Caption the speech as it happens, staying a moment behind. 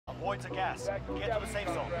points of gas. Get to the safe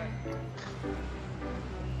zone.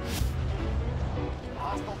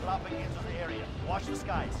 Hostile dropping into the area. Watch the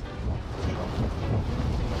skies.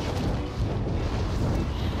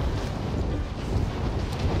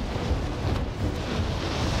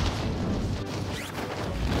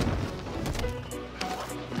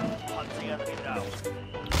 Hunting enemy down.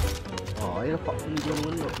 Oh, you're fucking doing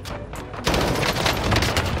window.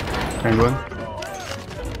 Penguin.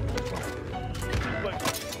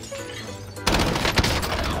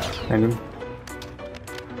 Penguin.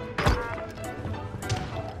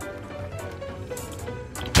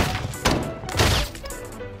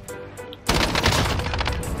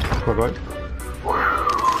 Right.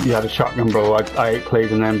 You had a shotgun, bro. I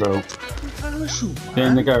outplayed in them, bro. They're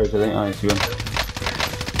in the garage, I think. I see one.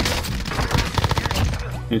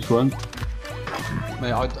 This one.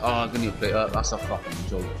 Mate, I'm gonna play that. That's a fucking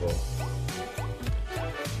joke, bro.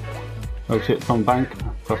 Oh shit, from bank.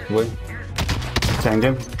 Across the way. Downed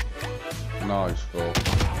him. Nice, bro.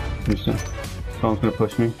 Instant. Someone's gonna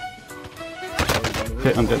push me.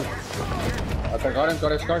 Shit, I'm dead. I got him,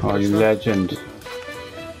 got his guy. Oh, you legend.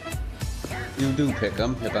 You do pick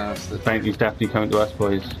him, you bastard. Bank, he's definitely coming to us,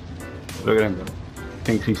 boys. Look at him.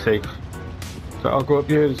 Thinks he's safe. So I'll go up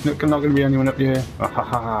here. There's not gonna be anyone up here. Ah, ha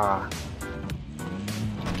ha.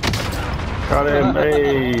 Got him.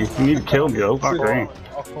 Hey, you need to kill him, yo. Fuck right.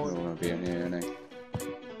 I don't want to be in here, innit?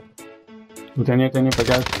 Well, down here,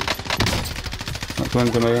 guys. That's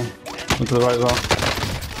one to me. One to the right as well.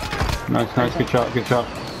 Nice, nice. Good shot, good shot.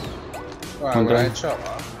 Right, One down. shot.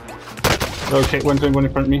 Oh shit, one's in, one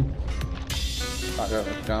in front of me. Back up,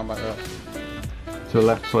 down, back up. To the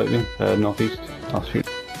left slightly, northeast. I'll shoot.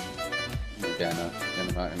 Yeah, no,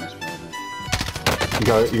 getting back in this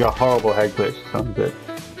building. You got a horrible head glitch, sounds good.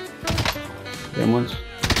 Them ones.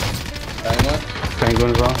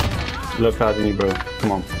 Penguin as well. Look bad in you, bro.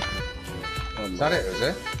 Come on. Is that it, is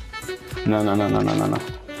it? No.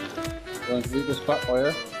 Well, leave this back for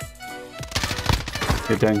you.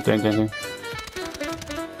 Get down.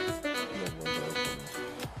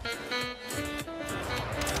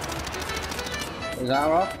 Is that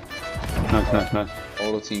right? Nice.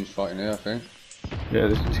 All the teams fighting here, I think. Yeah,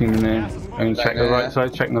 there's a team in there. And check the right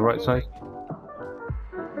side, checking the right side.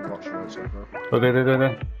 Oh, there.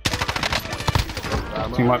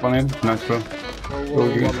 Team wipe on in. Nice, bro.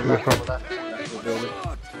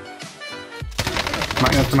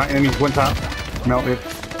 Smack enemies, one tap. Melted.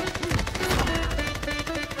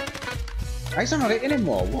 He's not hitting him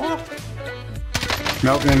more, what?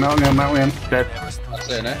 Melting him. Dead. That's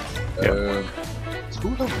it, innit? Yep.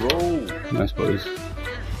 Screw the roll. Nice, boys.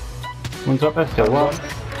 One's up there still. What?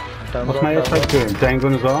 What's my airstrike doing?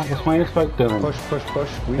 Dangling as well? What's my airstrike doing? Push.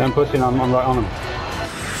 I'm pushing, I'm right on him.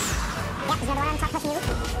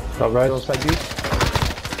 Top red.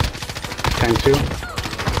 Tank 2.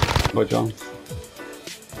 Go, John.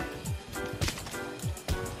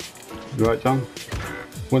 You right, John?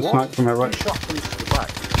 One snipe from her right.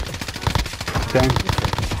 Down.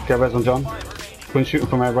 Get res on John. One shooting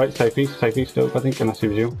from her right, safe east still, I think, unless it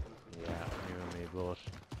was you. Yeah, you and me both.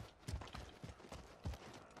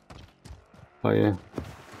 Oh yeah.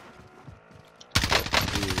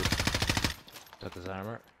 Took his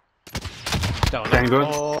armor. Down gun.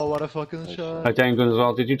 Oh, what a fucking shot. I down gun as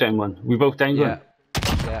well. Did you down one? We both down one?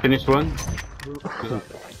 Yeah. Finished one?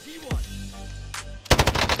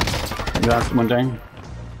 That's one down.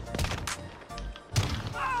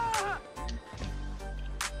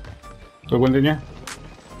 So one didn't you?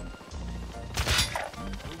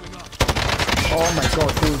 Oh my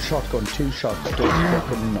god, dual shotgun, 2 shots, still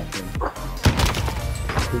fucking nothing.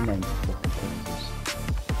 2 main fucking things.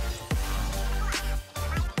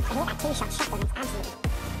 I think that 2 shot shotgun is absolutely.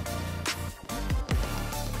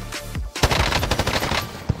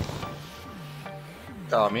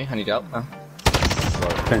 Me, I need help.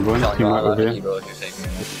 Penguin, team right over here. Level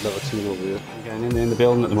 2 over here. Getting in the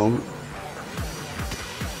building at the moment.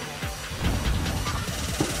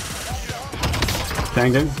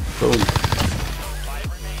 Down. Boom.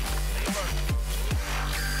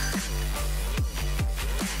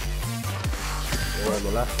 On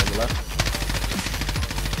the left.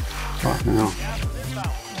 Fuck no.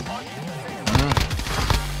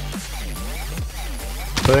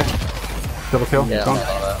 Clear. Double kill. Yeah, Gone.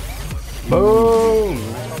 Boom!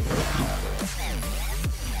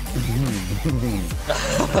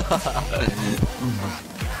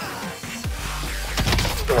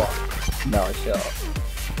 Nice shot.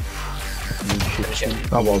 Finish him.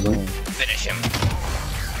 That wasn't. Finish him.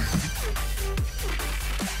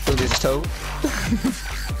 Look at his toe.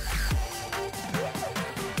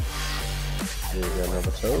 You got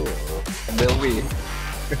another toe? Will we?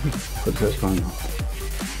 Put this one.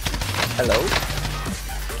 Hello?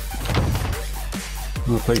 I'm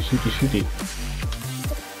gonna play shooty.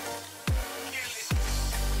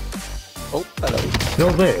 Oh, hello.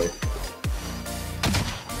 Still there?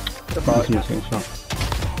 Goodbye. He's missing a shot.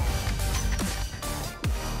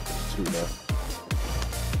 2 left.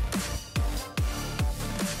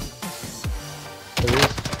 There he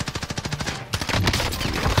is.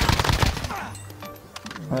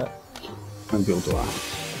 And build a line.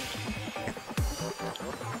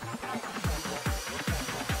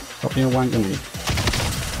 Stop being wanking me.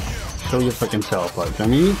 Show your fucking self, like, I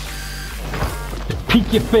mean? Just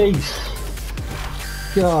peek your face!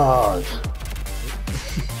 God!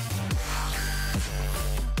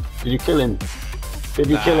 Did you kill him? Did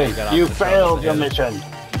you Nah, kill he got him? off You the top failed of your the mission!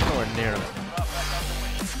 Nowhere near him.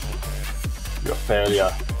 You're a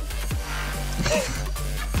failure.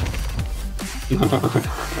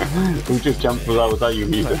 Who just jumped without that you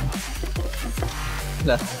need?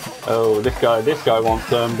 No. Oh, this guy wants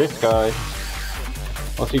this guy.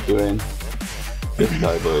 What's he doing? This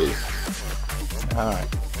guy, boys. Alright.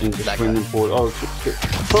 He's just That swinging guy. forward. Oh, shit.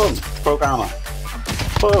 Boom! Broke armor.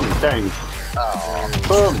 Boom! Down. Oh.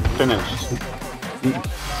 Boom! Finished.